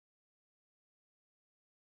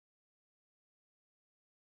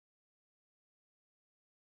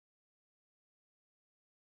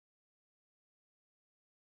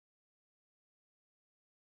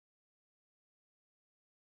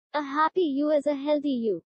A happy you is a healthy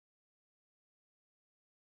you.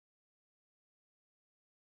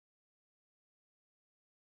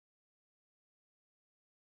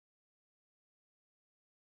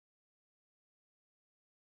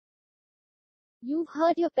 You've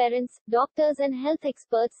heard your parents, doctors, and health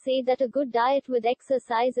experts say that a good diet with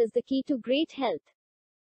exercise is the key to great health.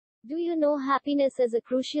 Do you know happiness is a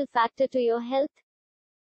crucial factor to your health?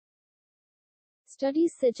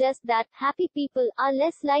 Studies suggest that happy people are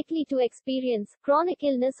less likely to experience chronic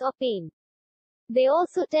illness or pain. They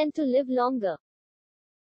also tend to live longer.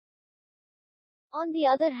 On the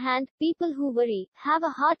other hand, people who worry, have a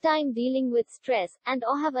hard time dealing with stress, and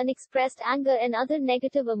or have unexpressed anger and other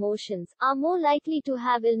negative emotions, are more likely to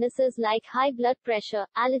have illnesses like high blood pressure,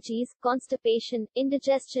 allergies, constipation,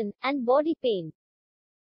 indigestion, and body pain.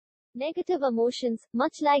 Negative emotions,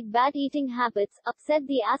 much like bad eating habits, upset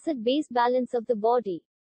the acid-base balance of the body.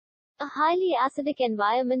 A highly acidic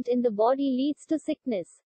environment in the body leads to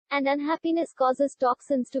sickness. And unhappiness causes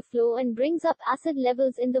toxins to flow and brings up acid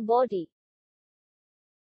levels in the body.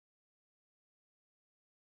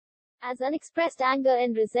 As unexpressed anger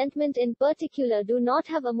and resentment in particular do not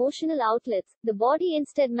have emotional outlets, the body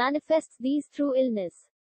instead manifests these through illness.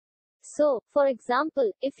 So, for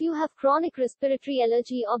example, if you have chronic respiratory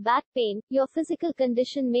allergy or back pain, your physical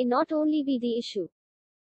condition may not only be the issue.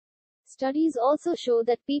 Studies also show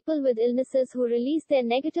that people with illnesses who release their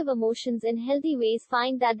negative emotions in healthy ways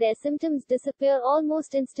find that their symptoms disappear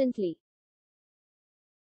almost instantly.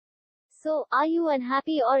 So, are you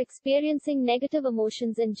unhappy or experiencing negative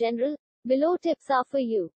emotions in general? Below tips are for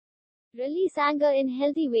you. Release anger in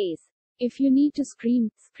healthy ways. If you need to scream,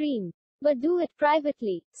 scream. But do it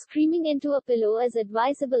privately. Screaming into a pillow is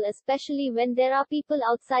advisable, especially when there are people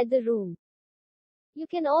outside the room. You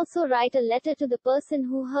can also write a letter to the person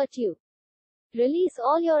who hurt you. Release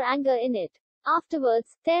all your anger in it.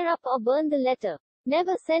 Afterwards, tear up or burn the letter.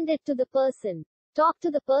 Never send it to the person. Talk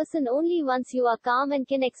to the person only once you are calm and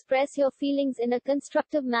can express your feelings in a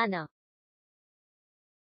constructive manner.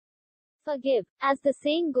 Forgive. As the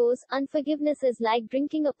saying goes, unforgiveness is like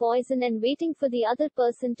drinking a poison and waiting for the other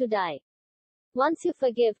person to die. Once you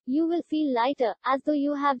forgive, you will feel lighter, as though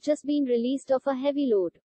you have just been released of a heavy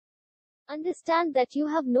load. Understand that you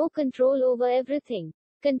have no control over everything.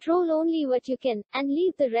 Control only what you can, and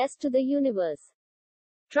leave the rest to the universe.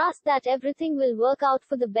 Trust that everything will work out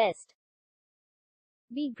for the best.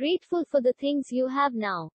 Be grateful for the things you have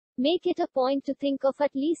now. Make it a point to think of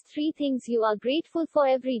at least 3 things you are grateful for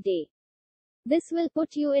every day. This will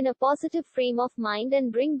put you in a positive frame of mind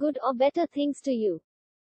and bring good or better things to you.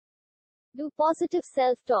 Do positive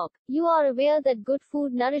self-talk. You are aware that good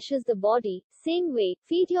food nourishes the body. Same way,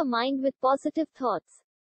 feed your mind with positive thoughts.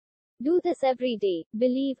 Do this every day,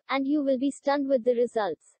 believe, and you will be stunned with the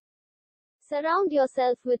results. Surround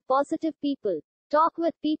yourself with positive people. Talk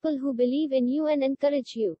with people who believe in you and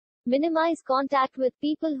encourage you. Minimize contact with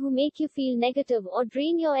people who make you feel negative or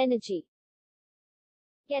drain your energy.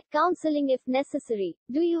 Get counseling if necessary.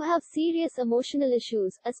 Do you have serious emotional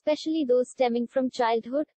issues, especially those stemming from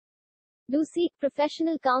childhood? Do seek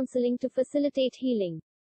professional counseling to facilitate healing.